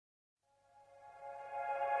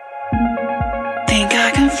Think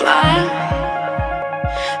I can fly.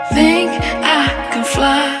 Think I can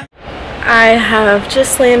fly. I have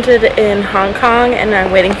just landed in Hong Kong and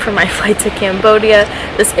I'm waiting for my flight to Cambodia.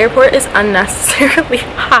 This airport is unnecessarily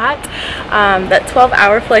hot. That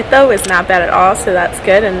 12-hour flight though is not bad at all, so that's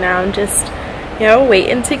good, and now I'm just, you know,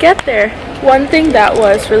 waiting to get there. One thing that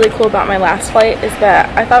was really cool about my last flight is that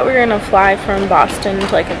I thought we were gonna fly from Boston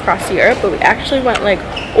to like across Europe, but we actually went like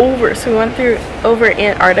over, so we went through over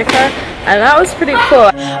Antarctica, and that was pretty cool.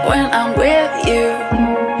 When I'm with you,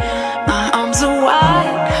 my arms are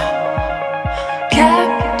wide,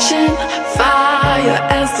 catching fire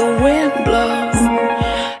as the wind blows.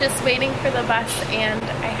 Just waiting for the bus, and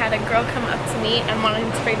I had a girl come up to me and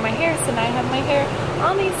wanted to braid my hair, so now I have my hair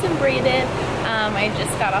all nice and braided. I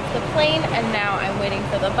just got off the plane and now I'm waiting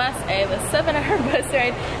for the bus. I have a 7-hour bus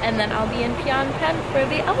ride and then I'll be in Phnom Penh for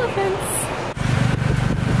the elephants.